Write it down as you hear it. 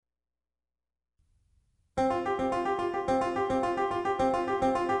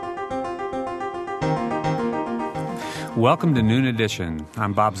Welcome to Noon Edition.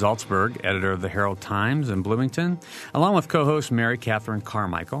 I'm Bob Zaltzberg, editor of the Herald-Times in Bloomington, along with co-host Mary Catherine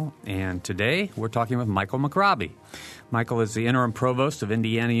Carmichael. And today we're talking with Michael McRobbie. Michael is the interim provost of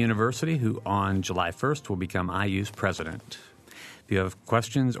Indiana University, who on July 1st will become IU's president. If you have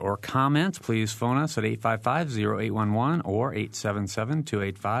questions or comments, please phone us at 855-0811 or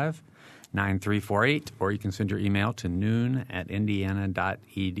 877-285-9348, or you can send your email to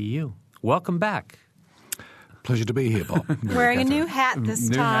noon@indiana.edu. Welcome back. Pleasure to be here, Bob. Wearing a new hat this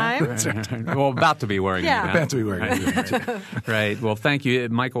time. Well, about to be wearing a new hat. About to be wearing a new hat. Right. Well, thank you.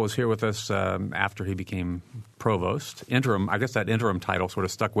 Michael was here with us after he became provost. Interim, I guess that interim title sort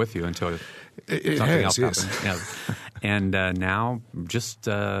of stuck with you until something else happened. Yeah. And now just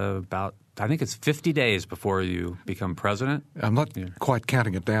about, I think it's 50 days before you become president. I'm not quite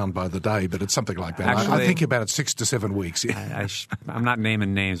counting it down by the day, but it's something like that. Actually, I think about it 6 to 7 weeks. I'm not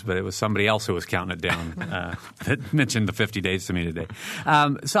naming names, but it was somebody else who was counting it down that mentioned the 50 days to me today.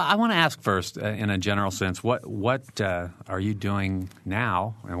 So I want to ask first, in a general sense, what are you doing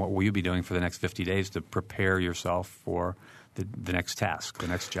now, and what will you be doing for the next 50 days to prepare yourself for the next task, the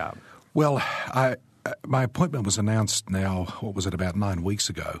next job? Well, my appointment was announced now, what was it, about 9 weeks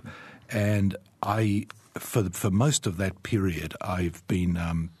ago. And for most of that period, I've been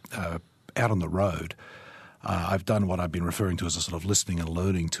out on the road. I've done what I've been referring to as a sort of listening and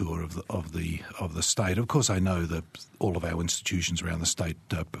learning tour of the state. Of course, I know all of our institutions around the state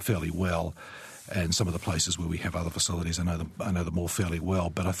fairly well, and some of the places where we have other facilities, I know them all fairly well.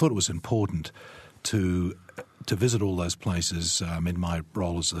 But I thought it was important to visit all those places in my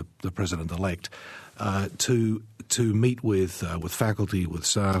role as the president-elect, to meet with faculty, with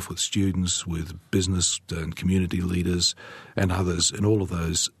staff, with students, with business and community leaders and others in all of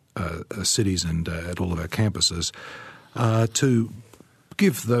those cities and at all of our campuses, to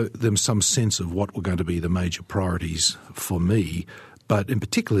give them some sense of what were going to be the major priorities for me, but in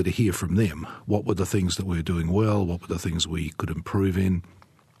particular to hear from them. What were the things that we were doing well? What were the things we could improve in?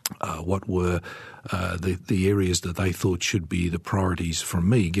 What were the areas that they thought should be the priorities from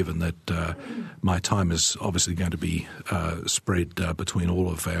me, given that my time is obviously going to be spread between all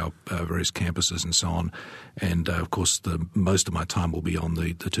of our various campuses and so on. And, of course, most of my time will be on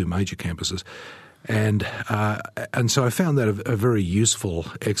the two major campuses. And so I found that a very useful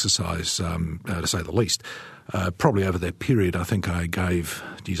exercise, to say the least. Probably over that period, I think I gave,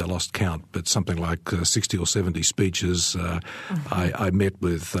 I lost count, but something like 60 or 70 speeches. I met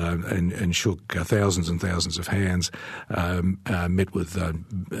with and shook thousands and thousands of hands, met with a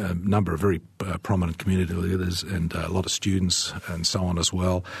number of very prominent community leaders and a lot of students and so on as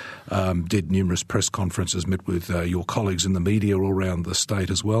well. Did numerous press conferences, met with your colleagues in the media all around the state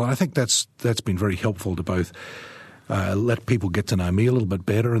as well. I think that's been very helpful to both let people get to know me a little bit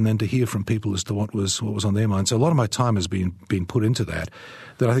better, and then to hear from people as to what was on their mind. So a lot of my time has been put into that.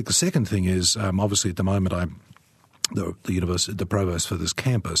 Then I think the second thing is, obviously at the moment I'm the provost for this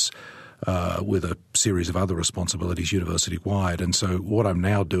campus, with a series of other responsibilities university-wide. And so what I'm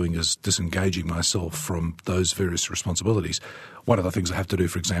now doing is disengaging myself from those various responsibilities. One of the things I have to do,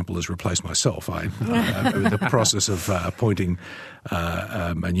 for example, is replace myself. I'm in the process of appointing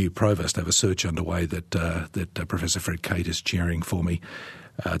a new provost. I have a search underway that Professor Fred Kate is chairing for me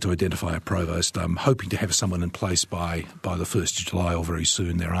to identify a provost. I'm hoping to have someone in place by the 1st of July or very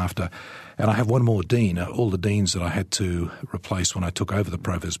soon thereafter. And I have one more dean. All the deans that I had to replace when I took over the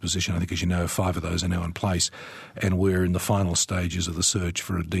provost position, I think, as you know, 5 of those are now in place. And we're in the final stages of the search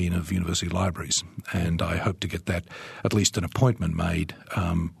for a dean of university libraries. And I hope to get that, at least an appointment made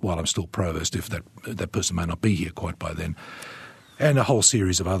while I'm still provost, if that person may not be here quite by then. And a whole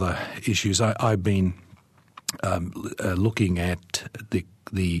series of other issues. I've been looking at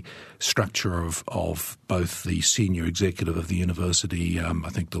the structure of both the senior executive of the university. I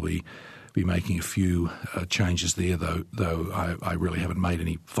think there'll be making a few changes there, though I really haven't made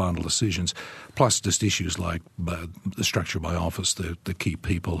any final decisions. Plus just issues like the structure of my office, the key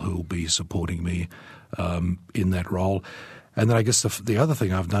people who will be supporting me in that role. And then I guess the other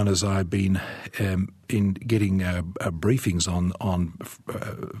thing I've done is I've been in getting briefings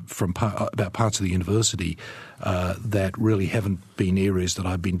about parts of the university that really haven't been areas that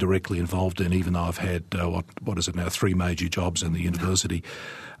I've been directly involved in, even though I've had what is it now, 3 major jobs in the university.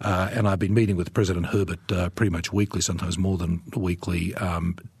 And I've been meeting with President Herbert pretty much weekly, sometimes more than weekly,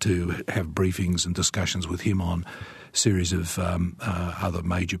 to have briefings and discussions with him on a series of other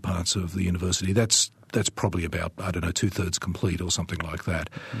major parts of the university. That's probably about, 2/3 complete or something like that.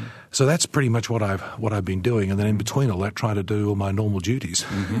 So that's pretty much what what I've been doing, and then in between all that, try to do all my normal duties.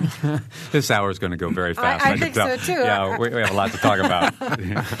 Mm-hmm. This hour is going to go very fast. I think so too. Yeah, we have a lot to talk about.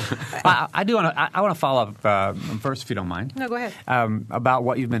 I want to follow up first, if you don't mind. No, go ahead. About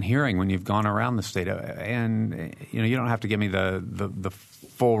what you've been hearing when you've gone around the state, and you don't have to give me the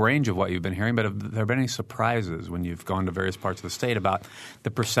full range of what you've been hearing, but have there been any surprises when you've gone to various parts of the state about the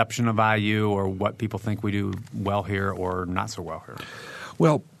perception of IU or what people think we do well here or not so well here?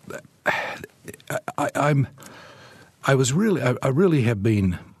 Well, I really have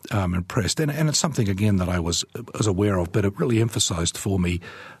been impressed, and it's something again that I was aware of, but it really emphasised for me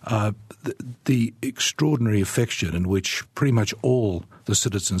the extraordinary affection in which pretty much all the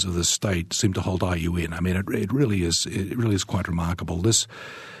citizens of the state seem to hold IU in. I mean, it really is quite remarkable. This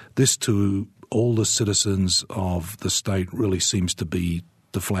to all the citizens of the state really seems to be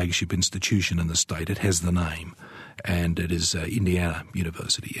the flagship institution in the state. It has the name, and it is Indiana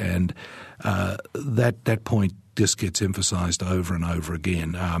University, and that point just gets emphasised over and over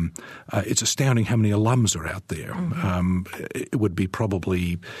again. It's astounding how many alums are out there. Mm-hmm. It would be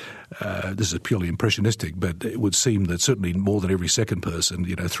probably this is purely impressionistic, but it would seem that certainly more than every second person,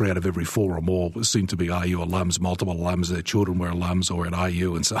 3 out of every 4 or more seem to be IU alums, multiple alums. Their children were alums or at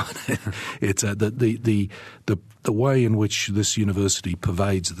IU, and so on. It's the way in which this university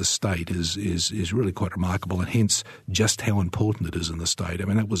pervades the state is really quite remarkable, and hence just how important it is in the state. I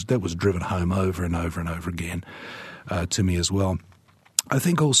mean, that was driven home over and over and over again to me as well. I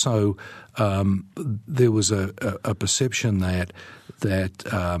think also there was a perception that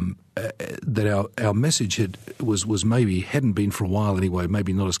our message was maybe hadn't been for a while anyway,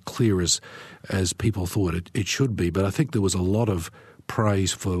 maybe not as clear as people thought it should be. But I think there was a lot of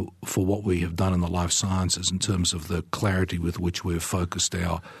praise for what we have done in the life sciences in terms of the clarity with which we've focused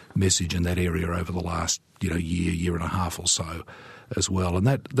our message in that area over the last year and a half or so as well. And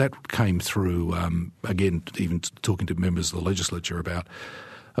that came through, again, even talking to members of the legislature about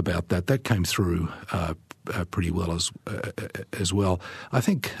that came through pretty well as well. I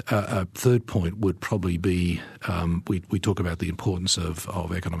think a third point would probably be we talk about the importance of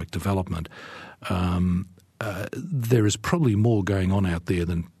economic development. There is probably more going on out there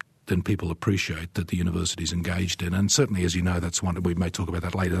than people appreciate that the university is engaged in, and certainly, as you know, that's one. We may talk about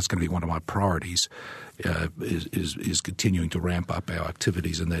that later. That's going to be one of my priorities. Is continuing to ramp up our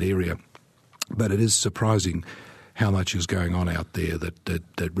activities in that area. But it is surprising how much is going on out there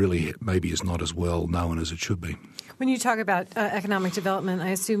that really maybe is not as well known as it should be. When you talk about economic development, I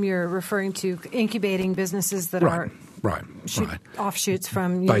assume you're referring to incubating businesses that are offshoots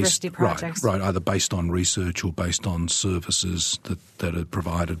from university projects. Right, either based on research or based on services that are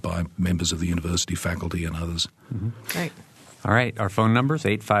provided by members of the university faculty and others. Mm-hmm. Right. All right. Our phone number is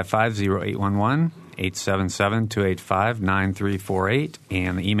 855-0811, 877-285-9348,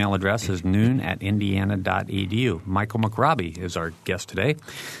 and the email address is noon@indiana.edu. Michael McRobbie is our guest today.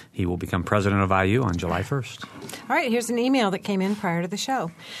 He will become president of IU on July 1st. All right, here's an email that came in prior to the show.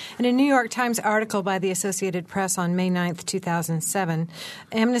 In a New York Times article by the Associated Press on May 9th, 2007,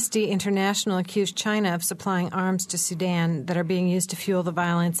 Amnesty International accused China of supplying arms to Sudan that are being used to fuel the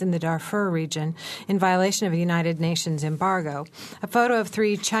violence in the Darfur region in violation of a United Nations embargo. A photo of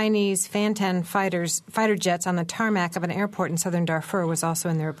 3 Chinese Fantan fighter jets on the tarmac of an airport in southern Darfur was also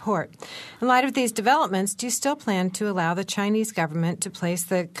in the report. In light of these developments, do you still plan to allow the Chinese government to place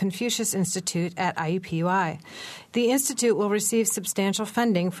the Confucius Institute at IUPUI? The institute will receive substantial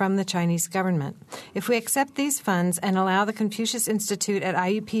funding from the Chinese government. If we accept these funds and allow the Confucius Institute at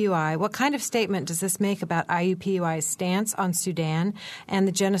IUPUI, what kind of statement does this make about IUPUI's stance on Sudan and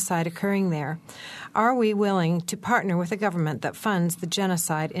the genocide occurring there? Are we willing to partner with a government that funds the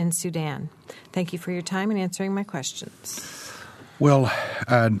genocide in Sudan? Thank you for your time and answering my questions. Well,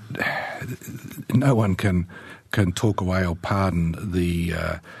 no one can talk away or pardon the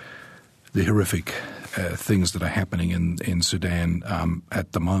horrific things that are happening in Sudan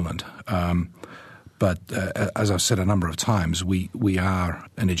at the moment. But as I've said a number of times, we are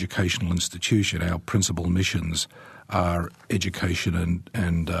an educational institution. Our principal missions are education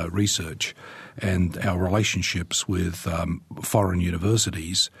and research, and our relationships with foreign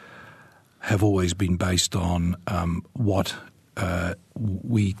universities have always been based on what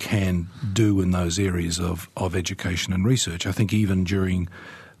we can do in those areas of education and research. I think even during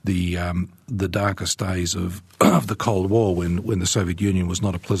the darkest days of the Cold War, when the Soviet Union was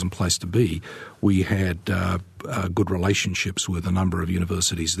not a pleasant place to be, we had good relationships with a number of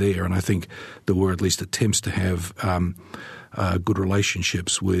universities there, and I think there were at least attempts to have good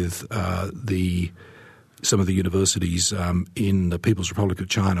relationships with some of the universities in the People's Republic of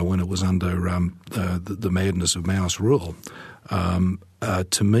China when it was under the madness of Mao's rule.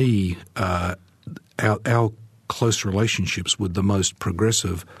 To me, our close relationships with the most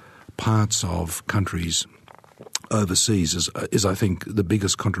progressive parts of countries overseas is I think the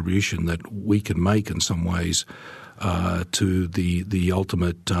biggest contribution that we can make in some ways to the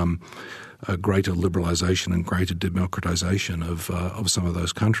ultimate greater liberalisation and greater democratisation of some of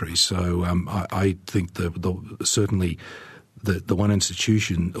those countries. So I think certainly the one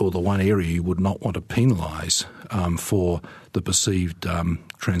institution or the one area you would not want to penalise for the perceived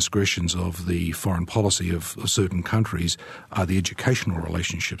transgressions of the foreign policy of certain countries are the educational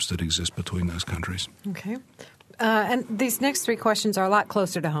relationships that exist between those countries. Okay. And these next three questions are a lot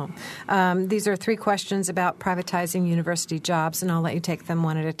closer to home. These are three questions about privatizing university jobs, and I'll let you take them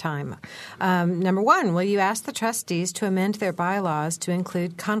one at a time. Number one, will you ask the trustees to amend their bylaws to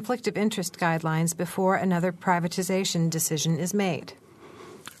include conflict of interest guidelines before another privatization decision is made?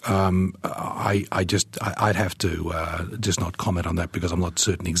 I'd have to just not comment on that because I'm not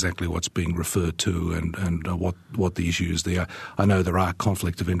certain exactly what's being referred to and what the issue is there. I know there are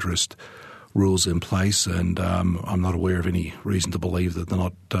conflict of interest rules in place, and I'm not aware of any reason to believe that they're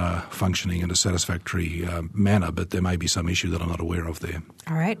not functioning in a satisfactory manner, but there may be some issue that I'm not aware of there.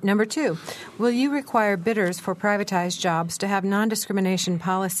 All right. Number two, will you require bidders for privatized jobs to have non-discrimination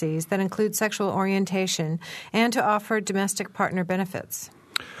policies that include sexual orientation and to offer domestic partner benefits?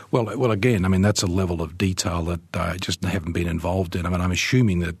 Well, again, I mean, that's a level of detail that I just haven't been involved in. I mean, I'm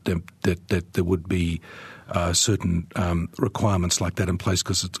assuming that there would be certain requirements like that in place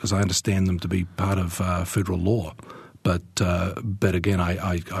because I understand them to be part of federal law. But again,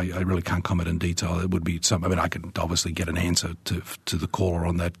 I really can't comment in detail. It would be some. I mean, I can obviously get an answer to the caller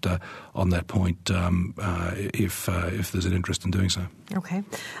on that point if there's an interest in doing so. Okay.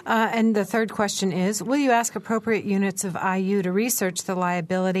 And the third question is: will you ask appropriate units of IU to research the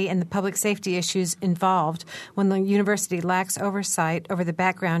liability and the public safety issues involved when the university lacks oversight over the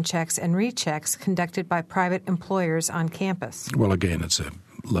background checks and rechecks conducted by private employers on campus? Well, again, it's a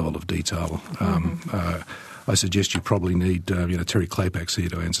level of detail. I suggest you probably need Terry Claypax here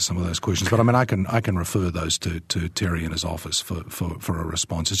to answer some of those questions. But I mean, I can refer those to Terry in his office for a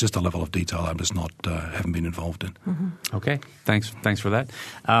response. It's just a level of detail I'm just not haven't been involved in. Mm-hmm. Okay, thanks for that.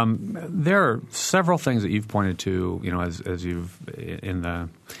 There are several things that you've pointed to, as you've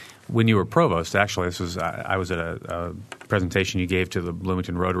when you were provost. Actually, I was at a presentation you gave to the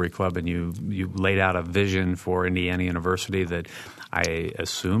Bloomington Rotary Club, and you laid out a vision for Indiana University that I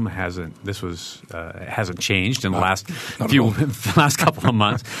assume hasn't changed in the last couple of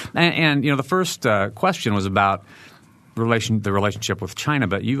months. And the first question was about the relationship with China,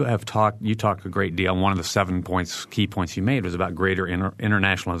 but you talked a great deal. One of the key points you made was about greater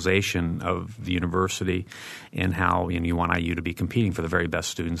internationalization of the university and how you want IU to be competing for the very best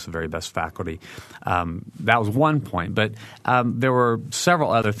students, the very best faculty. That was one point, but there were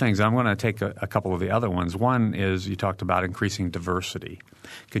several other things. I'm going to take a couple of the other ones. One is you talked about increasing diversity.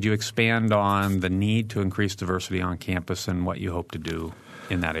 Could you expand on the need to increase diversity on campus and what you hope to do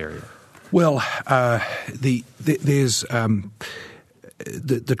in that area? Well, there's the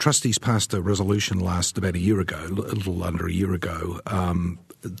trustees passed a resolution about a little under a year ago,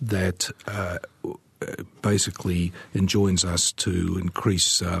 that basically enjoins us to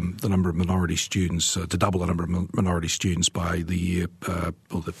increase the number of minority students, to double the number of minority students by the year, the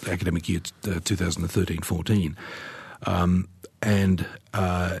academic year 2013-14. And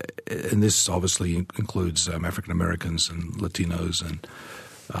this obviously includes African Americans and Latinos and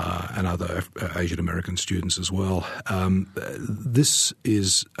other Asian American students as well. This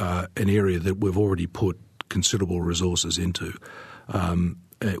is an area that we've already put considerable resources into.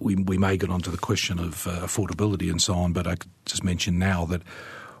 We may get onto the question of affordability and so on, but I could just mention now that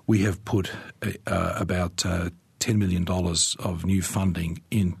we have put about $10 million of new funding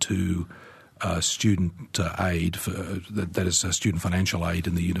into student aid, that is student financial aid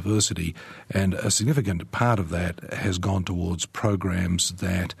in the university, and a significant part of that has gone towards programs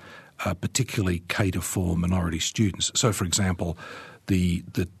that particularly cater for minority students. So, for example, the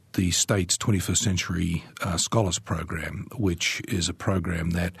state's 21st Century Scholars Program, which is a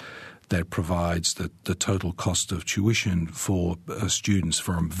program that provides the total cost of tuition for students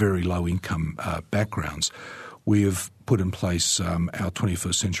from very low income backgrounds. We have put in place our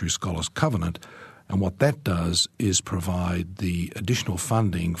 21st Century Scholars Covenant, and what that does is provide the additional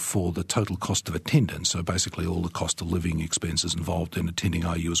funding for the total cost of attendance, so basically all the cost of living expenses involved in attending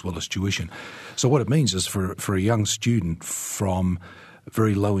IU as well as tuition. So what it means is for a young student from a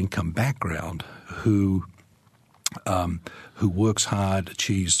very low-income background who works hard,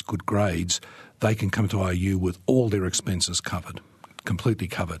 achieves good grades, they can come to IU with all their expenses covered. Completely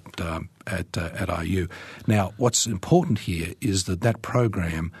covered at IU. Now, what's important here is that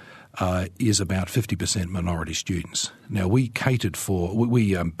program is about 50% minority students. Now, we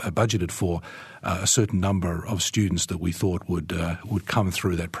budgeted for a certain number of students that we thought would come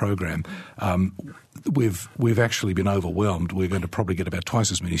through that program. We've actually been overwhelmed. We're going to probably get about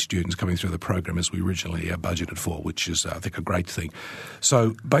twice as many students coming through the program as we originally budgeted for, which is, I think, a great thing.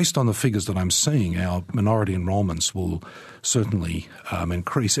 So based on the figures that I'm seeing, our minority enrolments will certainly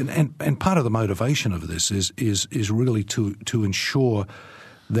increase. And part of the motivation of this is really to ensure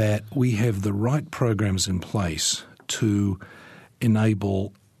that we have the right programs in place to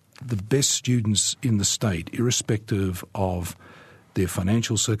enable the best students in the state, irrespective of their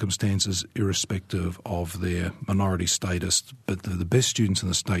financial circumstances, irrespective of their minority status, but the best students in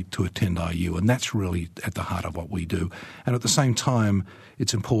the state to attend IU, and that's really at the heart of what we do. And at the same time,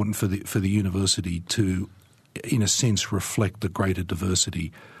 it's important for the university to, in a sense, reflect the greater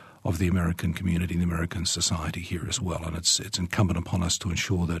diversity of the American community and the American society here as well. And it's incumbent upon us to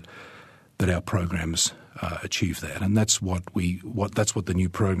ensure that our programs achieve that. And that's what the new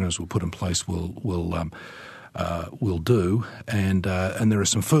programs we'll put in place will do. And there are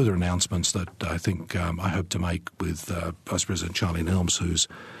some further announcements that I think I hope to make with Vice President Charlie Nelms, who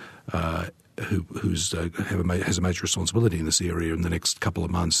has a major responsibility in this area in the next couple of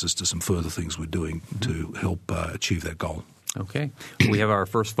months as to some further things we're doing to help achieve that goal. Okay. We have our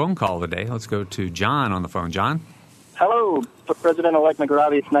first phone call of the day. Let's go to John on the phone. John? Hello, President-elect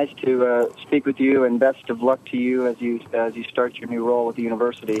McRobbie. It's nice to speak with you, and best of luck to you as you start your new role with the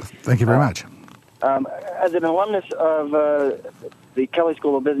university. Thank you very much. As an alumnus of the Kelley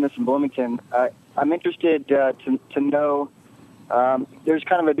School of Business in Bloomington, I'm interested to know there's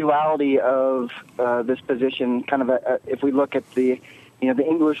kind of a duality of this position. Kind of if we look at the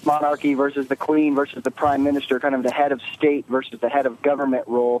English monarchy versus the Queen versus the Prime Minister, kind of the head of state versus the head of government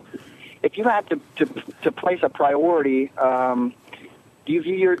role. If you had to place a priority, do you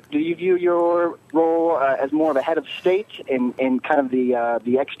view your role as more of a head of state in kind of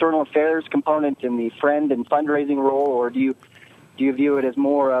the external affairs component in the friend and fundraising role, or do you view it as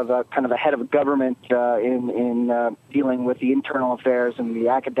more of a kind of a head of government in dealing with the internal affairs and the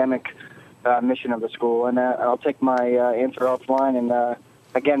academic mission of the school? And I'll take my answer offline. And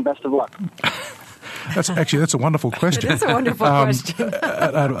again, best of luck. That's a wonderful question. It is a wonderful question.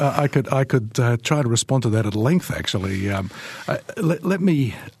 I could try to respond to that at length. Actually, let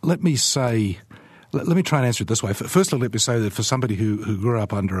me try and answer it this way. Firstly, let me say that for somebody who grew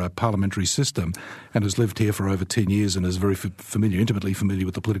up under a parliamentary system and has lived here for over 10 years and is very intimately familiar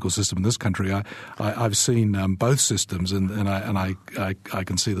with the political system in this country, I've seen both systems, and I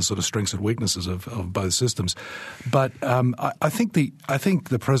can see the sort of strengths and weaknesses of both systems. But I think the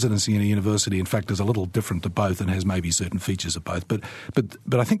presidency in a university, in fact, is a little different to both and has maybe certain features of both. But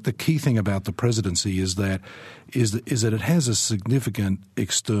I think the key thing about the presidency is that it has a significant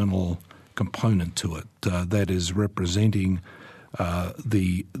external component to it that is representing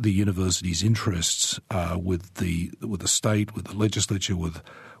the university's interests with the state, with the legislature, with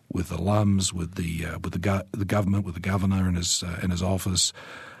alums, with the government, with the governor and his office,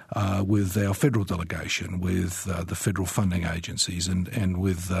 with our federal delegation, with the federal funding agencies, and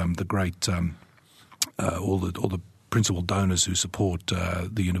with the great all the principal donors who support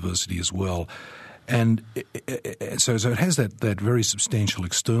the university as well. And so it has that very substantial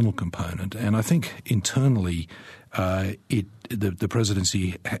external component, and I think internally the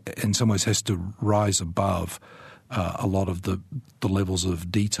presidency in some ways has to rise above a lot of the levels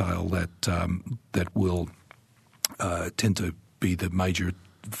of detail that will tend to be the major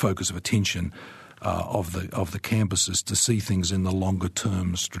focus of attention of the campuses, to see things in the longer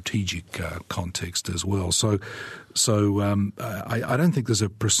term strategic context as well. So I don't think there's a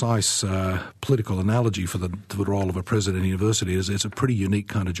precise political analogy for the role of a president of a university. It's a pretty unique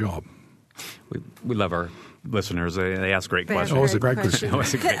kind of job. We love our listeners. They ask great questions. Always a great question.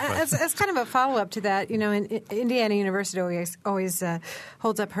 As kind of a follow-up to that, Indiana University always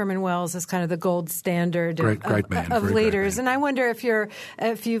holds up Herman Wells as kind of the gold standard of leaders. And I wonder if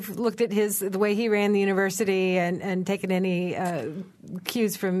you've looked at the way he ran the university and taken any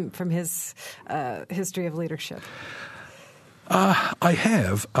cues from his history of leadership. I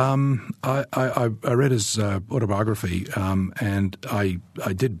have. I read his autobiography, and I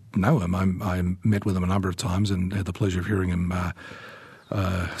did know him. I met with him a number of times and had the pleasure of hearing him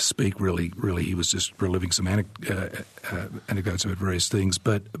speak. Really, he was just reliving some anecdotes about various things.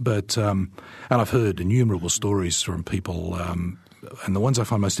 But and I've heard innumerable stories from people. And the ones I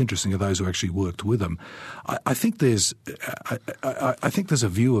find most interesting are those who actually worked with him. I think there's a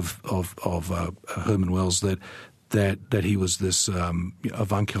view of Herman Wells that that he was this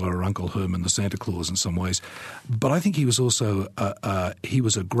avuncular or Uncle Herman, the Santa Claus in some ways. But I think he was also he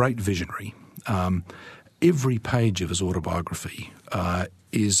was a great visionary. Every page of his autobiography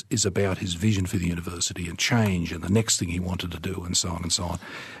is about his vision for the university and change and the next thing he wanted to do and so on and so on.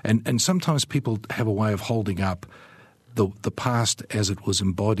 And sometimes people have a way of holding up the past as it was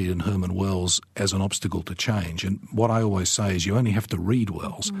embodied in Herman Wells as an obstacle to change. And what I always say is you only have to read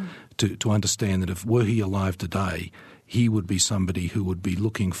Wells to understand that if were he alive today, he would be somebody who would be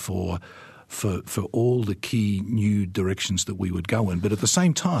looking for all the key new directions that we would go in. But at the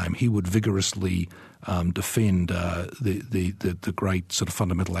same time, he would vigorously defend the great sort of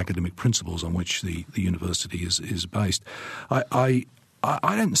fundamental academic principles on which the university is based. I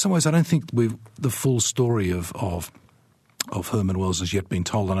don't, in some ways, I don't think the full story of Herman Wells has yet been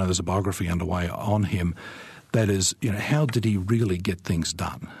told. I know there's a biography underway on him. That is, how did he really get things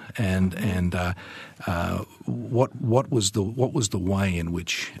done, and what was the way in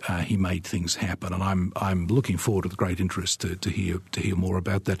which he made things happen? And I'm looking forward with great interest to hear more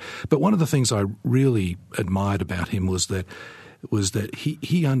about that. But one of the things I really admired about him was that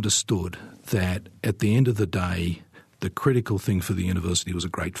he understood that at the end of the day, the critical thing for the university was a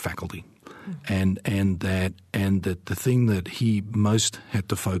great faculty. And that the thing that he most had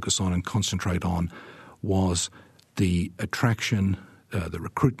to focus on and concentrate on was the attraction, the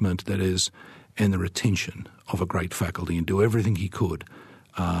recruitment, that is, and the retention of a great faculty, and do everything he could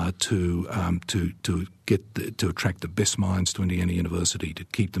to attract the best minds to Indiana University, to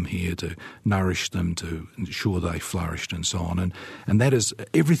keep them here, to nourish them, to ensure they flourished, and so on. And that is,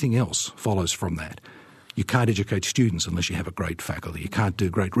 everything else follows from that. You can't educate students unless you have a great faculty. You can't do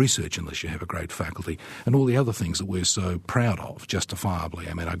great research unless you have a great faculty. And all the other things that we're so proud of, justifiably.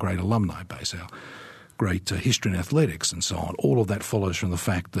 I mean, our great alumni base, our great history and athletics and so on. All of that follows from the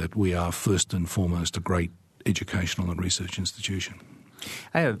fact that we are first and foremost a great educational and research institution.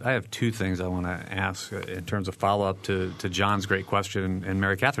 I have two things I want to ask in terms of follow-up to John's great question and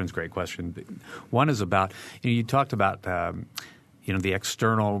Mary Catherine's great question. One is about, you talked about the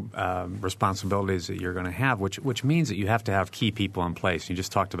external responsibilities that you're going to have, which means that you have to have key people in place. You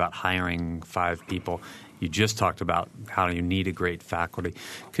just talked about hiring 5 people. You just talked about how you need a great faculty.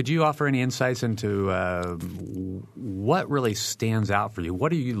 Could you offer any insights into what really stands out for you?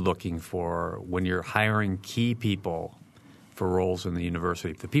 What are you looking for when you're hiring key people for roles in the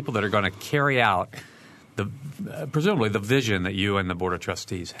university, the people that are going to carry out presumably the vision that you and the Board of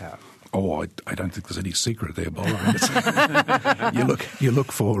Trustees have? Oh, I don't think there's any secret there, Bob. You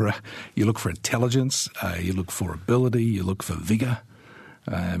look for intelligence, you look for ability, you look for vigor,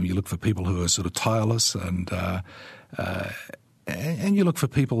 you look for people who are sort of tireless, and you look for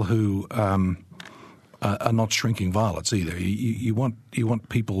people who are not shrinking violets either. You want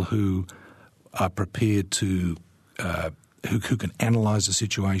people who are prepared to who can analyze the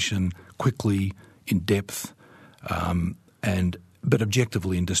situation quickly, in depth, but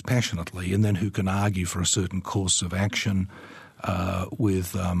objectively and dispassionately, and then who can argue for a certain course of action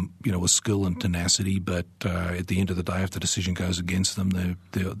with skill and tenacity. But at the end of the day, if the decision goes against them,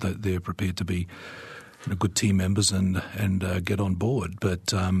 they're prepared to be good team members and get on board.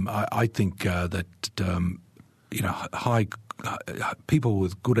 But I think that high people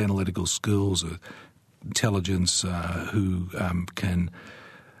with good analytical skills, intelligence, who can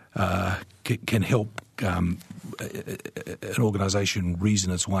help an organisation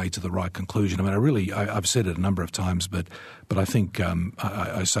reason its way to the right conclusion. I mean, I've said it a number of times, but I think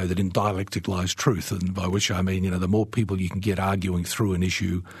I say that in dialectic lies truth, and by which I mean, the more people you can get arguing through an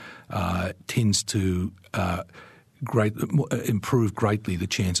issue tends to improve greatly the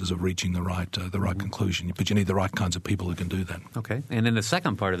chances of reaching the right conclusion. But you need the right kinds of people who can do that. Okay, and then the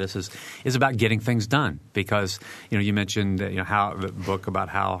second part of this is about getting things done, because you mentioned how the book about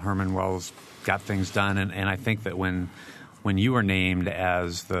how Herman Wells got things done, and I think that when you were named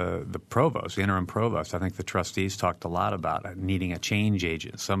as the provost, the interim provost, I think the trustees talked a lot about needing a change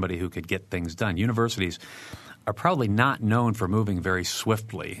agent, somebody who could get things done. Universities are probably not known for moving very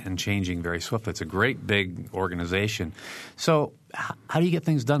swiftly and changing very swiftly. It's a great big organization. So how do you get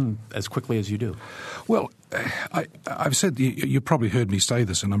things done as quickly as you do? Well, I've said, you probably heard me say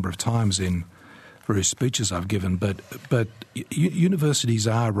this a number of times in various speeches I've given, but universities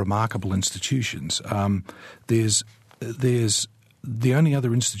are remarkable institutions. There's the only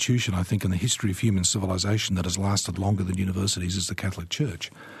other institution, I think, in the history of human civilization that has lasted longer than universities is the Catholic Church.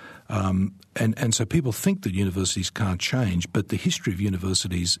 And so people think that universities can't change, but the history of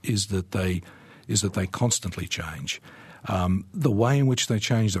universities is that they constantly change. The way in which they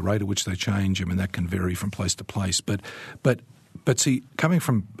change, the rate at which they change, I mean, that can vary from place to place. But But see, coming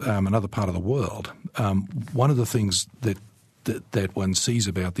from another part of the world, one of the things that one sees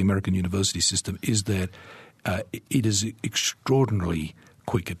about the American university system is that it is extraordinarily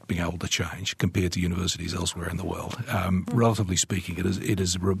quick at being able to change compared to universities elsewhere in the world. Relatively speaking, it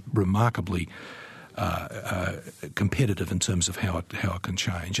is remarkably competitive in terms of how it can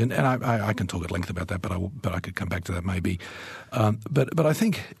change, and I can talk at length about that, but I could come back to that maybe. But I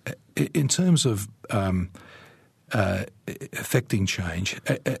think in terms of affecting change,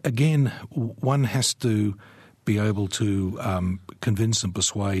 again, one has to be able to convince and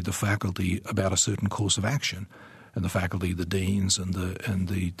persuade the faculty about a certain course of action, and the faculty, the deans, and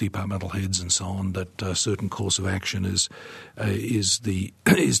the departmental heads, and so on, that a certain course of action is the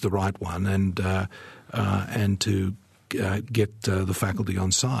right one, and to get the faculty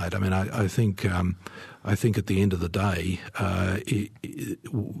on side. I mean, I think at the end of the day,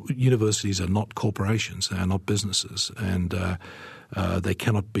 universities are not corporations; they are not businesses, and they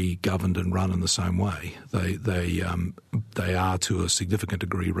cannot be governed and run in the same way. They are to a significant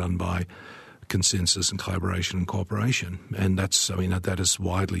degree run by consensus and collaboration and cooperation, and that is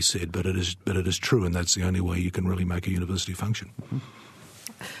widely said, but it is true, and that's the only way you can really make a university function. Mm-hmm.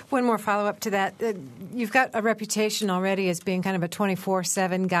 One more follow-up to that. You've got a reputation already as being kind of a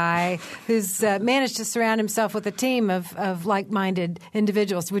 24/7 guy who's managed to surround himself with a team of like-minded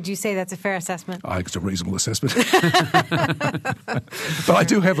individuals. Would you say that's a fair assessment? I think it's a reasonable assessment. But I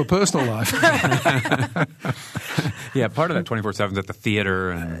do have a personal life. Yeah, part of that 24/7 is at the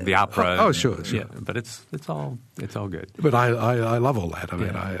theater and the opera. Oh, sure. Yeah, but it's all good. But I love all that. I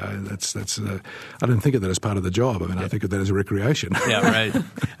mean, that's I didn't think of that as part of the job. I mean, I think of that as a recreation. Yeah, right.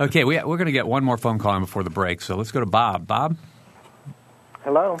 Okay, we're going to get one more phone call in before the break, so let's go to Bob. Bob?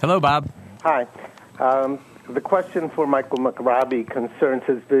 Hello. Hello, Bob. Hi. The question for Michael McRobbie concerns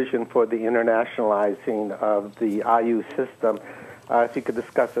his vision for the internationalizing of the IU system. If you could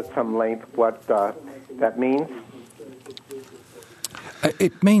discuss at some length what that means.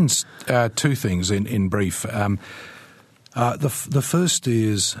 It means two things in brief. The first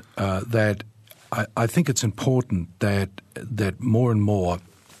is that I think it's important that more and more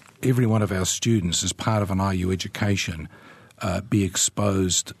every one of our students, as part of an IU education, be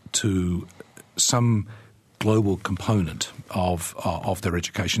exposed to some global component of their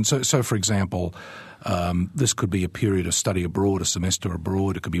education. So for example, this could be a period of study abroad, a semester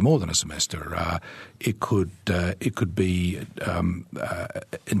abroad. It could be more than a semester. It could be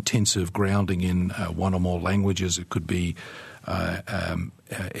intensive grounding in one or more languages. It could be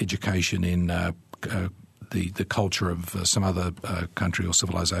education in the culture of some other country or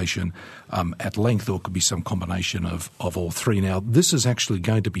civilization at length, or it could be some combination of all three. Now, this is actually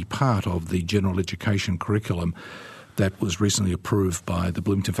going to be part of the general education curriculum that was recently approved by the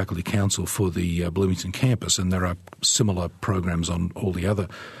Bloomington Faculty Council for the Bloomington campus, and there are similar programs on all the other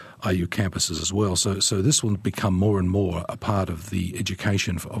IU campuses as well. So this will become more and more a part of the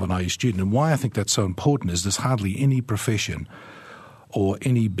education of an IU student. And why I think that's so important is there's hardly any profession or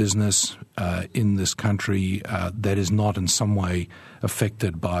any business in this country that is not in some way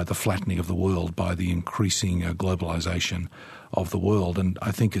affected by the flattening of the world, by the increasing globalization of the world. And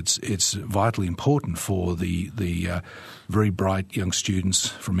I think it's vitally important for the very bright young students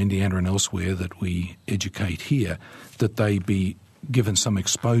from Indiana and elsewhere that we educate here, that they be given some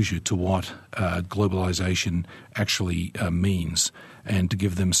exposure to what globalization actually means, and to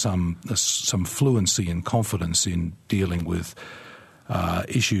give them some fluency and confidence in dealing with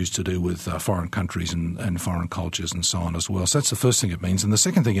issues to do with foreign countries and foreign cultures and so on as well. So that's the first thing it means. And the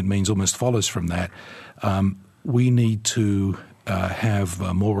second thing it means almost follows from that. We need to have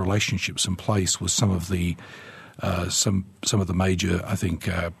more relationships in place with some of the major, I think,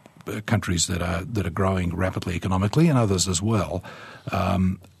 countries that are growing rapidly economically, and others as well,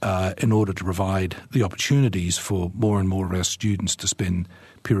 in order to provide the opportunities for more and more of our students to spend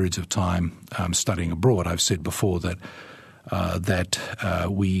periods of time studying abroad. I've said before that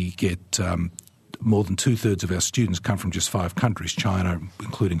we get more than 2/3 of our students come from just 5 countries: China,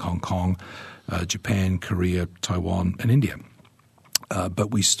 including Hong Kong, Japan, Korea, Taiwan, and India.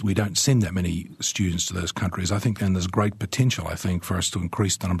 But we don't send that many students to those countries. I think then there's great potential, I think, for us to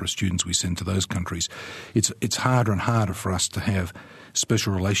increase the number of students we send to those countries. It's harder and harder for us to have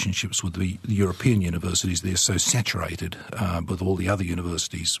special relationships with the European universities. They're so saturated with all the other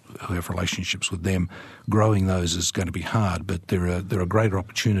universities who have relationships with them. Growing those is going to be hard, but there are greater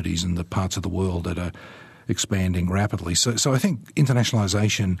opportunities in the parts of the world that are expanding rapidly. So I think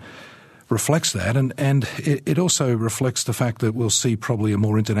internationalization reflects that, and it also reflects the fact that we'll see probably a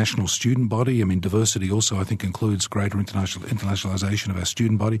more international student body. I mean, diversity also, I think, includes greater internationalization of our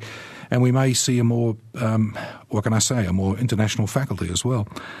student body, and we may see a more, a more international faculty as well.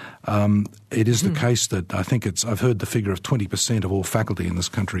 It is the case that I think I've heard the figure of 20% of all faculty in this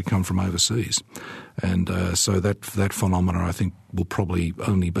country come from overseas, and so that phenomena, I think, will probably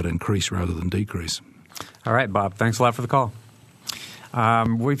only but increase rather than decrease. All right, Bob, thanks a lot for the call.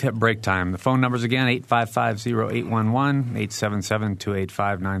 We've hit break time. The phone numbers again, 855-0811,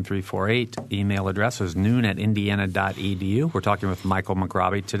 877-285-9348. Email address is noon@indiana.edu. We're talking with Michael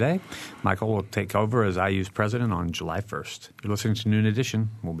McRobbie today. Michael will take over as IU's president on July 1st. You're listening to Noon Edition.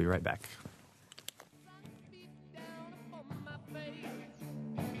 We'll be right back.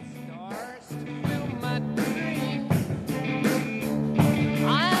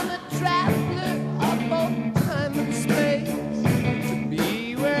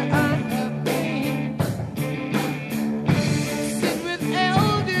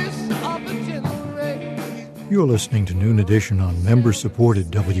 You're listening to Noon Edition on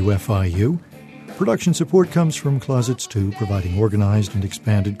member-supported WFIU. Production support comes from Closets 2, providing organized and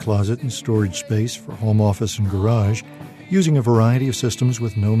expanded closet and storage space for home office and garage, using a variety of systems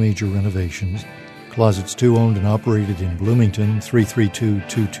with no major renovations. Closets 2 owned and operated in Bloomington,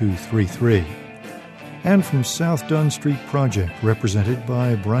 332-2233. And from South Dunn Street Project, represented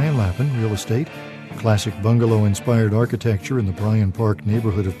by Brian Lappin, Real Estate, classic bungalow-inspired architecture in the Bryan Park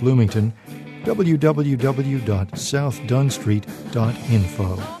neighborhood of Bloomington,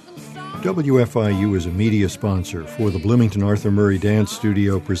 www.southdunstreet.info. WFIU is a media sponsor for the Bloomington Arthur Murray Dance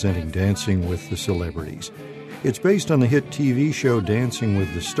Studio presenting Dancing with the Celebrities. It's based on the hit TV show Dancing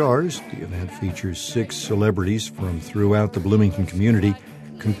with the Stars. The event features 6 celebrities from throughout the Bloomington community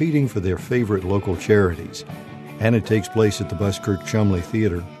competing for their favorite local charities. And it takes place at the Buskirk Chumley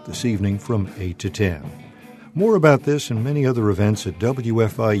Theater this evening from 8 to 10. More about this and many other events at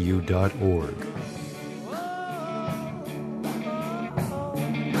WFIU.org.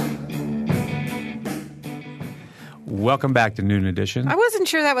 Welcome back to Noon Edition. I wasn't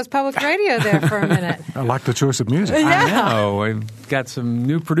sure that was public radio there for a minute. I like the choice of music. Yeah. I know. We've got some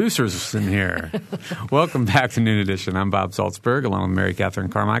new producers in here. Welcome back to Noon Edition. I'm Bob Saltzberg, along with Mary Catherine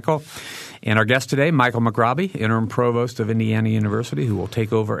Carmichael. And our guest today, Michael McRobbie, interim provost of Indiana University, who will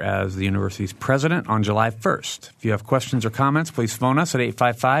take over as the university's president on July 1st. If you have questions or comments, please phone us at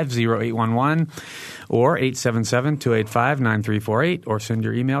 855-0811 or 877-285-9348 or send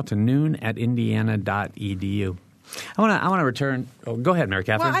your email to noon@indiana.edu. I want to return. Oh, go ahead, Mary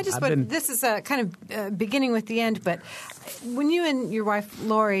Catherine. Well, this is kind of beginning with the end, but when you and your wife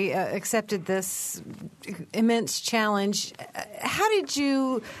Lori accepted this immense challenge, how do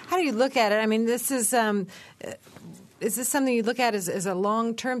you look at it? I mean, this is this something you look at as a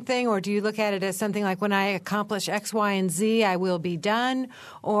long-term thing, or do you look at it as something like when I accomplish X, Y, and Z, I will be done?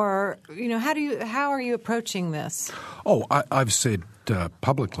 Or how are you approaching this? Oh, I've said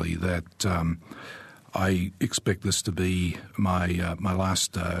publicly that. I expect this to be my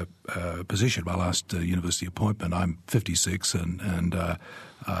last position, my last university appointment. I'm 56, and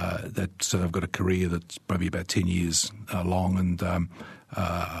so I've got a career that's probably about 10 years long, and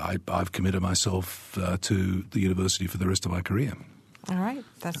I've committed myself to the university for the rest of my career. All right,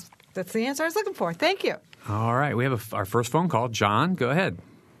 that's the answer I was looking for. Thank you. All right, we have our first phone call. John, go ahead.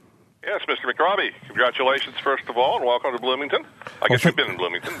 Yes, Mr. McRobbie, congratulations, first of all, and welcome to Bloomington. I guess you've been in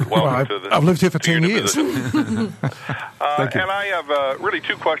Bloomington. Welcome I've lived here for 10 years. Thank you. And I have really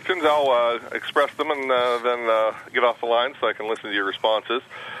 2 questions. I'll express them and then get off the line so I can listen to your responses.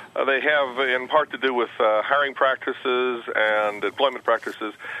 They have in part to do with hiring practices and employment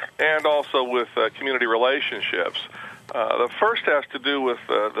practices and also with community relationships. The first has to do with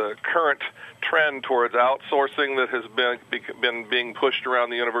the current trend towards outsourcing that has been being pushed around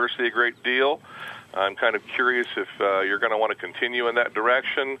the university a great deal. I'm kind of curious if you're going to want to continue in that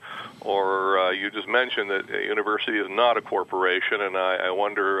direction, or you just mentioned that a university is not a corporation, and I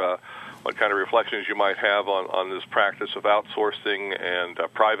wonder what kind of reflections you might have on this practice of outsourcing and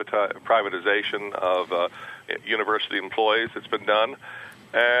privatization of university employees that's been done.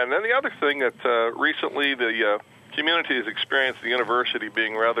 And then the other thing that recently the community has experienced the university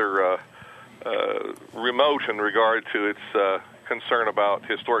being rather remote in regard to its concern about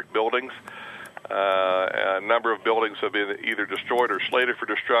historic buildings. A number of buildings have been either destroyed or slated for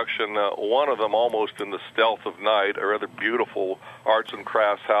destruction. One of them almost in the stealth of night, a rather beautiful arts and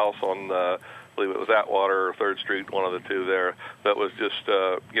crafts house on, I believe it was Atwater or 3rd Street, one of the two there, that was just,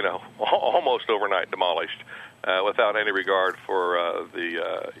 almost overnight demolished without any regard for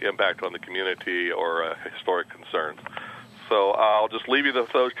the impact on the community or historic concerns. So I'll just leave you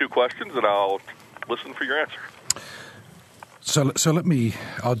with those two questions, and I'll listen for your answer. So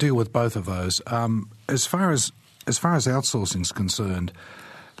I'll deal with both of those. As far as outsourcing is concerned,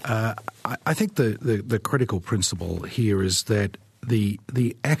 I think the critical principle here is that the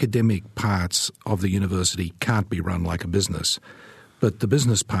academic parts of the university can't be run like a business, but the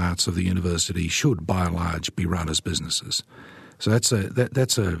business parts of the university should, by and large, be run as businesses. So that's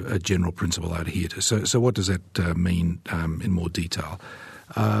a general principle I'd adhere to. So what does that mean in more detail?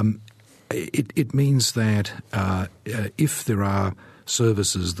 It means that if there are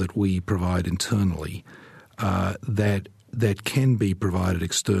services that we provide internally that can be provided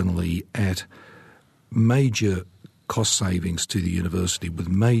externally at major cost savings to the university with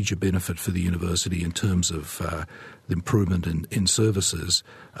major benefit for the university in terms of the improvement in services,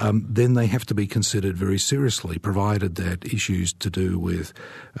 then they have to be considered very seriously, provided that issues to do with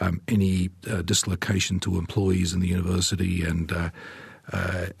any dislocation to employees in the university and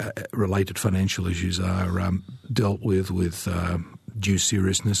related financial issues are dealt with due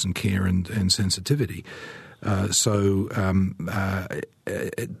seriousness and care and sensitivity. So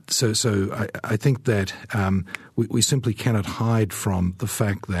I think that we simply cannot hide from the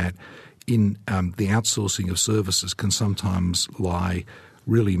fact that in the outsourcing of services can sometimes lie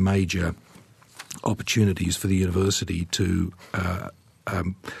really major opportunities for the university to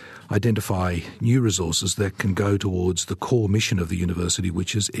identify new resources that can go towards the core mission of the university,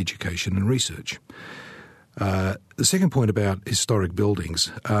 which is education and research. The second point about historic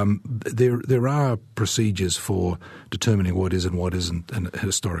buildings, there are procedures for determining what is and what isn't a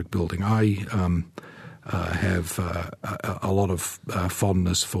historic building. I have a lot of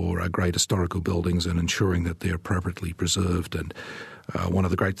fondness for great historical buildings and ensuring that they're appropriately preserved. And one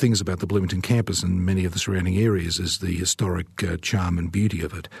of the great things about the Bloomington campus and many of the surrounding areas is the historic charm and beauty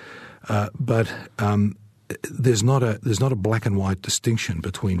of it. But there's not a black and white distinction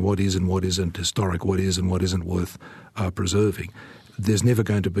between what is and what isn't historic, what is and what isn't worth preserving. There's never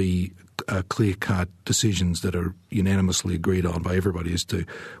going to be clear-cut decisions that are unanimously agreed on by everybody as to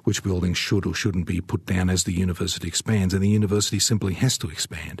which buildings should or shouldn't be put down as the university expands, and the university simply has to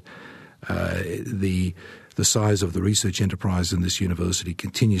expand. The size of the research enterprise in this university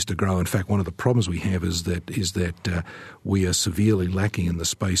continues to grow. In fact, one of the problems we have is that we are severely lacking in the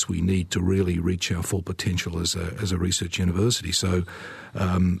space we need to really reach our full potential as a research university. So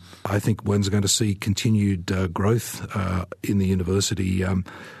I think one's going to see continued growth in the university.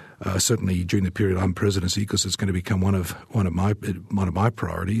 Certainly during the period I'm presidency, because it's going to become one of my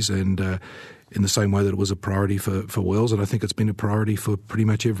priorities, and in the same way that it was a priority for Wells, and I think it's been a priority for pretty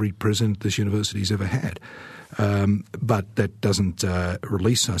much every president this university's ever had. But that doesn't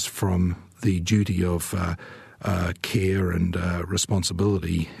release us from the duty of care and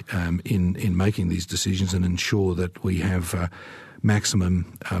responsibility in making these decisions and ensure that we have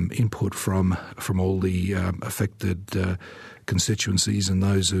maximum input from all the affected constituencies and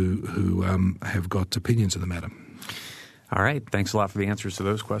those who have got opinions in the matter. All right. Thanks a lot for the answers to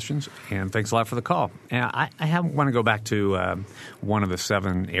those questions, and thanks a lot for the call. And I want to go back to one of the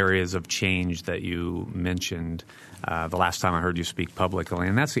 7 areas of change that you mentioned the last time I heard you speak publicly,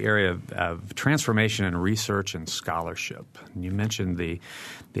 and that's the area of transformation in research and scholarship. And you mentioned the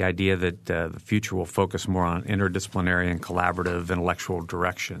idea that the future will focus more on interdisciplinary and collaborative intellectual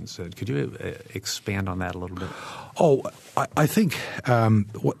directions. Could you expand on that a little bit? Oh, I think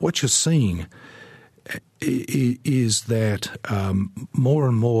what you're seeing is that more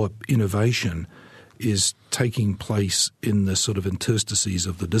and more innovation is taking place in the sort of interstices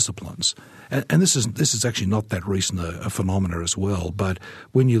of the disciplines. And this is actually not that recent a phenomena as well. But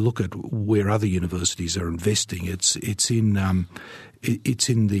when you look at where other universities are investing, it's in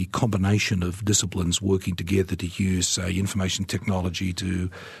the combination of disciplines working together to use information technology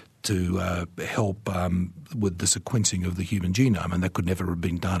to help with the sequencing of the human genome, and that could never have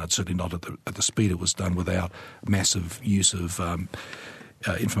been done. It's certainly not at the speed it was done without massive use of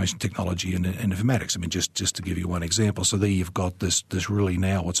information technology and informatics. I mean, just to give you one example. So there you've got this really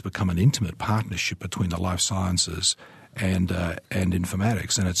now what's become an intimate partnership between the life sciences and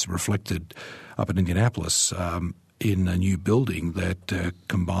informatics, and it's reflected up in Indianapolis in a new building that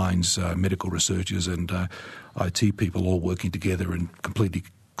combines medical researchers and IT people all working together and completely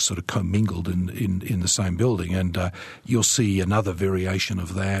sort of commingled in the same building. And you'll see another variation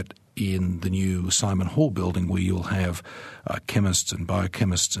of that in the new Simon Hall building, where you'll have chemists and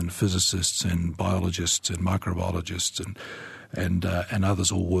biochemists and physicists and biologists and microbiologists and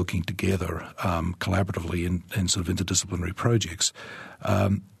others all working together collaboratively in sort of interdisciplinary projects.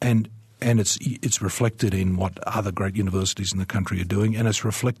 And and it's reflected in what other great universities in the country are doing, and it's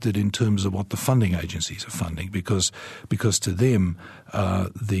reflected in terms of what the funding agencies are funding, because to them a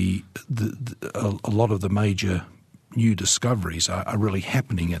lot of the major new discoveries are really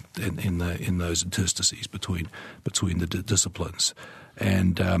happening in those interstices between the disciplines,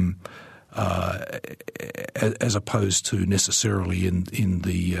 and as opposed to necessarily in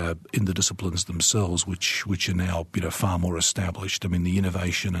the disciplines themselves, which are now far more established. I mean, the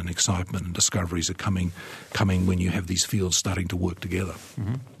innovation and excitement and discoveries are coming when you have these fields starting to work together.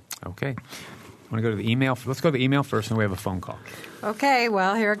 Mm-hmm. Okay. Want to go to the email? Let's go to the email first, and we have a phone call. Okay,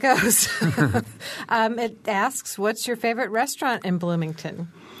 well, here it goes. It asks, what's your favorite restaurant in Bloomington?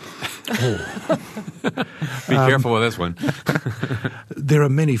 Be careful with this one. There are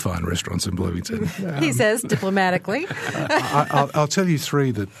many fine restaurants in Bloomington. He says diplomatically. I'll tell you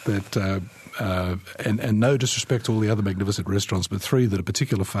three that and no disrespect to all the other magnificent restaurants, but three that are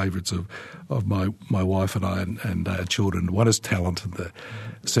particular favourites of my wife and I and our children. One is Talent, and the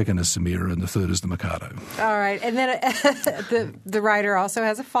second is Samira, and the third is the Mikado. All right, and then the writer also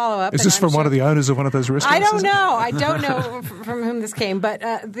has a follow-up. Is this from one of the owners of one of those restaurants? I don't know from whom this came, but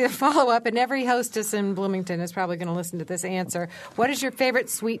the follow-up, and every hostess in Bloomington is probably going to listen to this answer. What is your favorite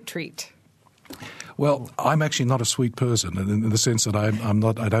sweet treat? Well, I'm actually not a sweet person, in the sense that I'm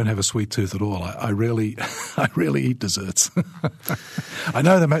not. I don't have a sweet tooth at all. I rarely eat desserts. I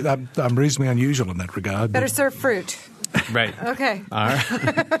know I'm reasonably unusual in that regard. Better serve fruit. Right. Okay. All right.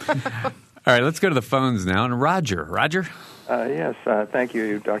 All right. Let's go to the phones now. And Roger. Yes. Thank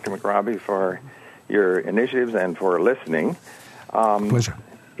you, Dr. McRobbie, for your initiatives and for listening. Pleasure.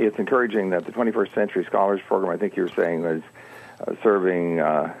 It's encouraging that the 21st Century Scholars Program, I think you were saying, was serving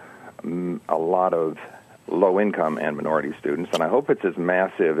a lot of low-income and minority students, and I hope it's as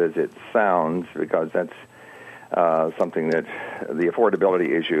massive as it sounds, because that's something that the affordability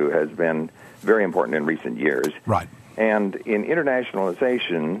issue has been very important in recent years. Right. And in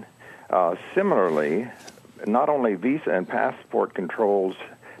internationalization, similarly, not only visa and passport controls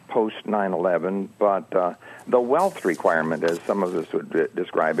post 9/11, but the wealth requirement, as some of us would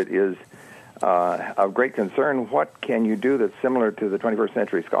describe it, is of great concern. What can you do that's similar to the 21st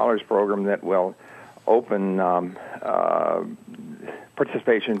Century Scholars Program that will open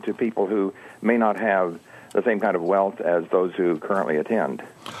participation to people who may not have the same kind of wealth as those who currently attend?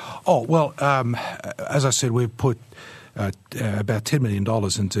 Oh, well, as I said, we've put about $10 million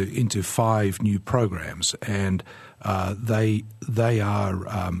into 5 new programs, and they are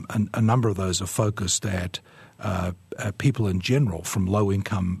a number of those are focused at people in general from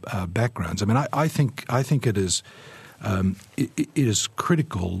low-income backgrounds. I mean, I think it is it is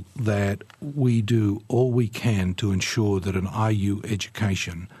critical that we do all we can to ensure that an IU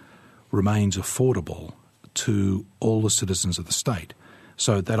education remains affordable to all the citizens of the state.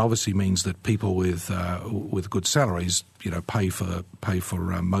 So that obviously means that people with good salaries, pay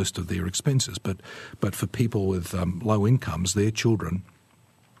for most of their expenses. But for people with low incomes, their children,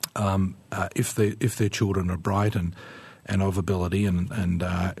 if their children are bright and of ability and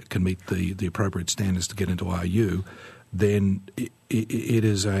can meet the appropriate standards to get into IU, then it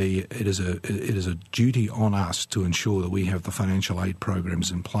is a duty on us to ensure that we have the financial aid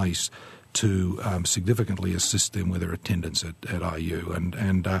programs in place to significantly assist them with their attendance at IU.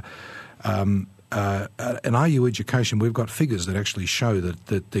 And an IU education, we've got figures that actually show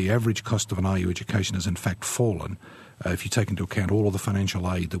that the average cost of an IU education has in fact fallen if you take into account all of the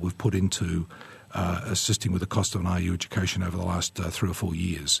financial aid that we've put into assisting with the cost of an IU education over the last 3 or 4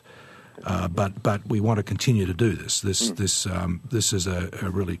 years. But we want to continue to do this. This is a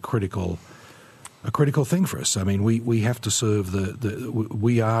really critical thing for us. I mean, we have to serve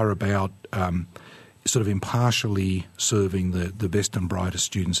we are about sort of impartially serving the best and brightest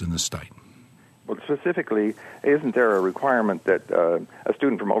students in the state. Well, specifically, isn't there a requirement that a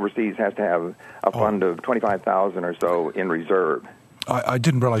student from overseas has to have a fund of $25,000 or so in reserve? I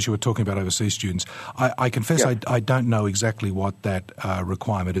didn't realize you were talking about overseas students. I confess yes. I don't know exactly what that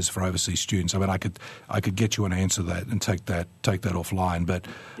requirement is for overseas students. I mean, I could get you an answer to that and take that offline, but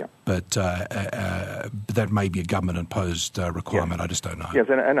that may be a government imposed requirement. Yes. I just don't know. Yes,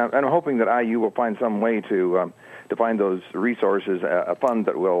 and I'm hoping that IU will find some way to find those resources, a fund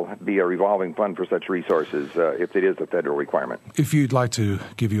that will be a revolving fund for such resources, if it is a federal requirement. If you'd like to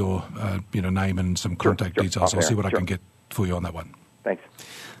give your name and some contact details, I'll see what I can get for you on that one. Thanks.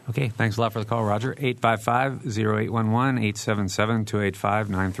 Okay, thanks a lot for the call, Roger. 855-0811,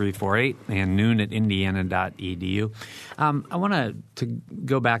 877-285-9348, and noon@indiana.edu. I want to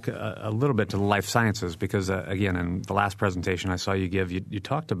go back a little bit to the life sciences because, again, in the last presentation I saw you give, you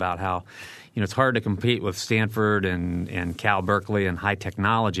talked about how it's hard to compete with Stanford and Cal Berkeley and high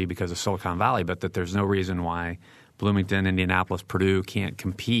technology because of Silicon Valley, but that there's no reason why Bloomington, Indianapolis, Purdue can't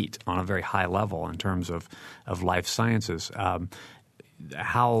compete on a very high level in terms of life sciences.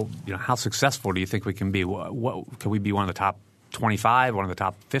 How successful do you think we can be? What can we be? One of the top 25, one of the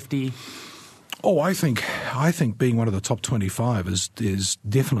top 50? Oh, I think being one of the top 25 is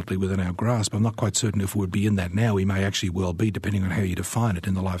definitely within our grasp. I'm not quite certain if we'd be in that now. We may actually well be, depending on how you define it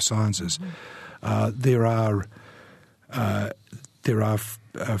in the life sciences. There are,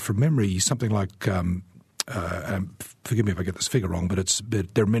 from memory, something like. Forgive me if I get this figure wrong, but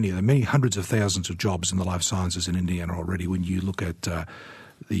there are many hundreds of thousands of jobs in the life sciences in Indiana already. When you look at the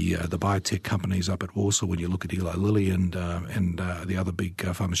biotech companies up at Warsaw, when you look at Eli Lilly and the other big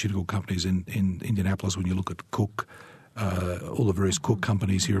pharmaceutical companies in Indianapolis, when you look at Cook, all the various Cook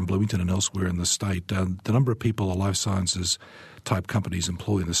companies here in Bloomington and elsewhere in the state, the number of people the life sciences type companies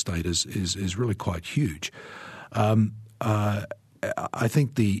employ in the state is really quite huge. I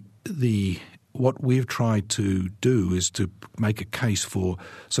think what we've tried to do is to make a case for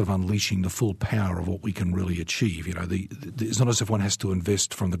sort of unleashing the full power of what we can really achieve. It's not as if one has to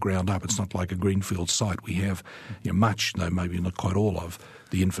invest from the ground up. It's not like a greenfield site. We have much, though maybe not quite all of,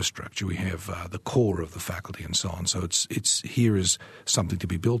 the infrastructure. We have the core of the faculty and so on. So it's here is something to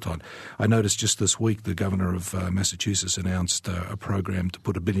be built on. I noticed just this week the governor of Massachusetts announced a program to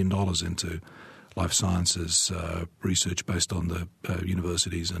put $1 billion into life sciences research based on the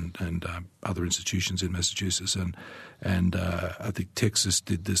universities and other institutions in Massachusetts. And I think Texas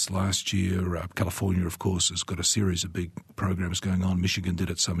did this last year. California, of course, has got a series of big programs going on. Michigan did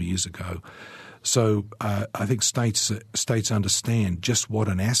it some years ago. So I think states understand just what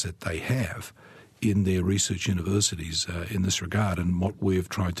an asset they have in their research universities in this regard, and what we've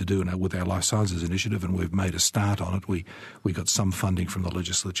tried to do with our Life Sciences Initiative, and we've made a start on it. We got some funding from the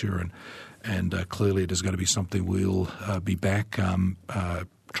legislature, and clearly it is going to be something we'll be back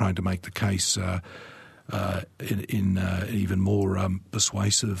trying to make the case in even more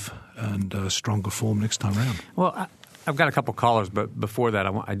persuasive and stronger form next time around. Well, I've got a couple callers, but before that,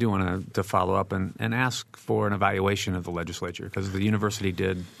 I do want to follow up and ask for an evaluation of the legislature, because the university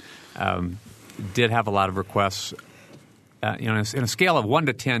did have a lot of requests. In a scale of 1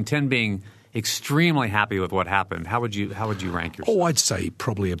 to 10, 10 being extremely happy with what happened. How would you rank yourself? Oh, I'd say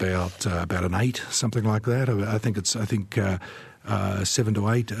probably about an 8, something like that. I think 7 to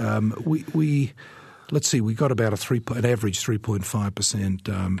 8. Let's see, we got about an average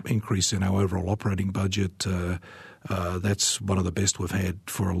 3.5% increase in our overall operating budget. That's one of the best we've had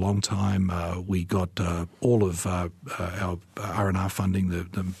for a long time. We got all of our R&R funding,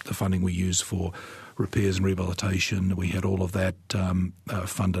 the funding we use for repairs and rehabilitation. We had all of that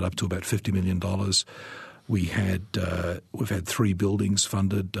funded up to about $50 million. We've had 3 buildings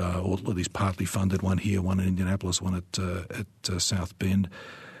funded, or at least partly funded. One here, one in Indianapolis, one at South Bend.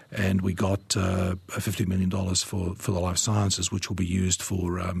 And we got $50 million for the life sciences, which will be used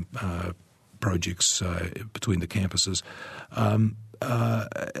for projects between the campuses.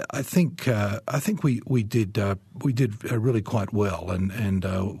 I think we did really quite well, and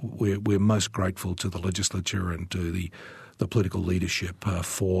we're most grateful to the legislature and to the political leadership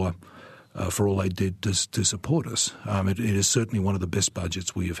for all they did to support us. It is certainly one of the best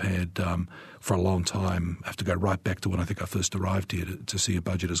budgets we have had for a long time. I have to go right back to when I think I first arrived here to see a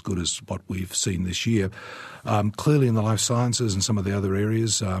budget as good as what we've seen this year. Clearly in the life sciences and some of the other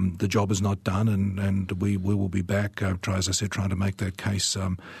areas, the job is not done, and we will be back, trying to make that case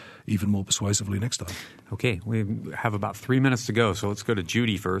even more persuasively next time. Okay, we have about 3 minutes to go, so let's go to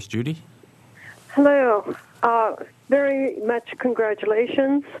Judy first. Judy? Hello. Very much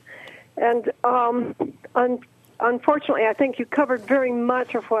congratulations. And unfortunately, I think you covered very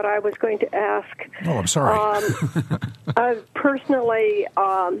much of what I was going to ask. Oh, I'm sorry. I personally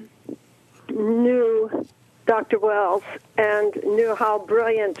knew Dr. Wells and knew how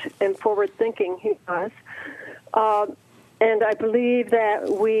brilliant and forward-thinking he was. And I believe that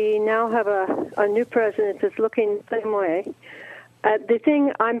we now have a new president that's looking the same way. The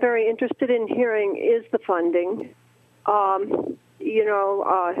thing I'm very interested in hearing is the funding.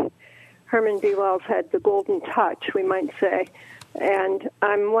 Herman B. Wells had the golden touch, we might say. And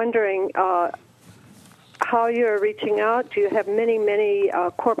I'm wondering how you're reaching out. Do you have many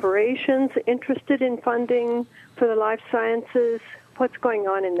corporations interested in funding for the life sciences? What's going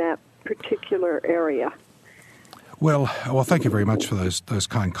on in that particular area? Well, thank you very much for those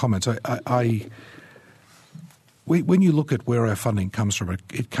kind comments. When you look at where our funding comes from,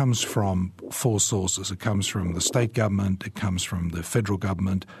 it comes from four sources. It comes from the state government, it comes from the federal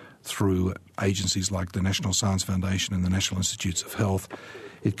government, through agencies like the National Science Foundation and the National Institutes of Health.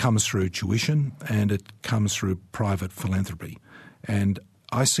 It comes through tuition, and it comes through private philanthropy. And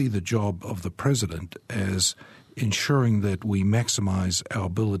I see the job of the president as ensuring that we maximise our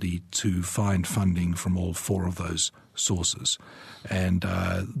ability to find funding from all four of those sources, and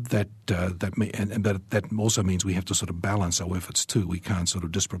that also means we have to sort of balance our efforts too. We can't sort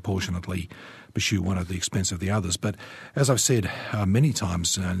of disproportionately pursue one at the expense of the others. But as I've said many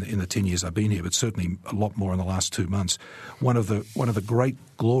times in the 10 years I've been here, but certainly a lot more in the last 2 months, one of the great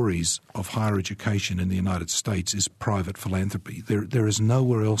glories of higher education in the United States is private philanthropy. There is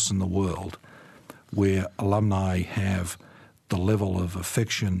nowhere else in the world where alumni have the level of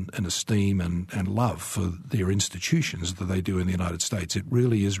affection and esteem and love for their institutions that they do in the United States. It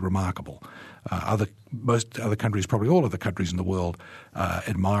really is remarkable. Most other countries, probably all other countries in the world,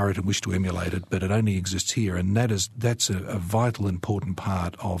 admire it and wish to emulate it, but it only exists here, and that's a vital, important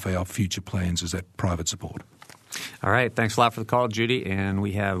part of our future plans, is that private support. All right. Thanks a lot for the call, Judy. And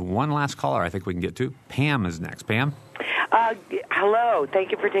we have one last caller I think we can get to. Pam is next. Pam? Hello.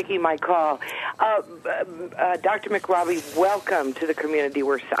 Thank you for taking my call. Dr. McRobbie, welcome to the community.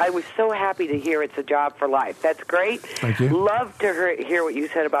 I was so happy to hear it's a job for life. That's great. Thank you. Love to hear what you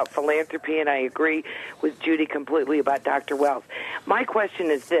said about philanthropy, and I agree with Judy completely about Dr. Wells. My question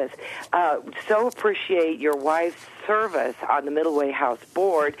is this. So appreciate your wife's service on the Middle Way House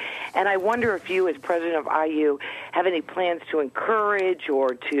board, and I wonder if you, as president of IU, have any plans to encourage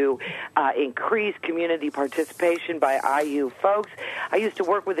or to increase community participation by IU folks. I used to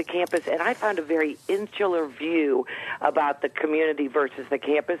work with the campus, and I found a very insular view about the community versus the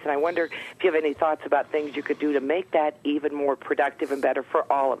campus, and I wonder if you have any thoughts about things you could do to make that even more productive and better for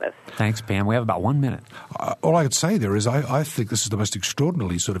all of us. Thanks, Pam. We have about 1 minute. All I could say there is I think this is the most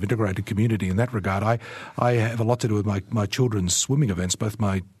extraordinarily sort of integrated community in that regard. I have a lot to do with my children's swimming events. Both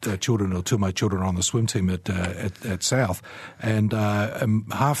my children, or two of my children, are on the swim team at South, and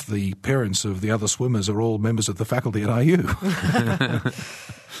half the parents of the other swimmers are all members of the faculty at IU.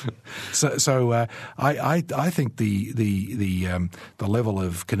 So I think the level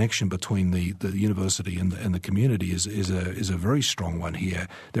of connection between the university and the community is a very strong one here.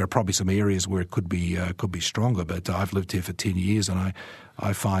 There are probably some areas where it could be stronger, but I've lived here for 10 years and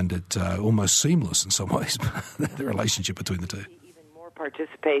I find it almost seamless in some ways, the relationship between the two.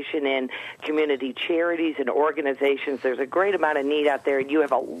 Participation in community charities and organizations. There's a great amount of need out there, and you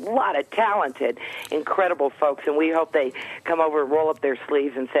have a lot of talented, incredible folks, and we hope they come over and roll up their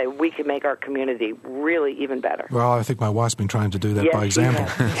sleeves and say, we can make our community really even better. Well, I think my wife's been trying to do that by example.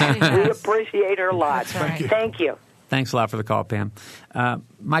 We appreciate her a lot. Right. Thank you. Thanks a lot for the call, Pam.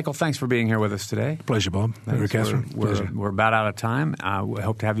 Michael, thanks for being here with us today. Pleasure, Bob. Mary Catherine. We're about out of time. We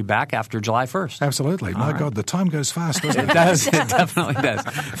hope to have you back after July 1st. Absolutely. My God, the time goes fast, doesn't it? It does. It definitely does.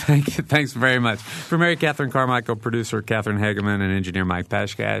 Thank you. Thanks very much. For Mary Catherine Carmichael, producer Catherine Hageman, and engineer Mike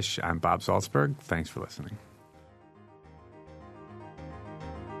Pashkash, I'm Bob Salzberg. Thanks for listening.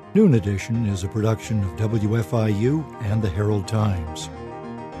 Noon Edition is a production of WFIU and the Herald Times.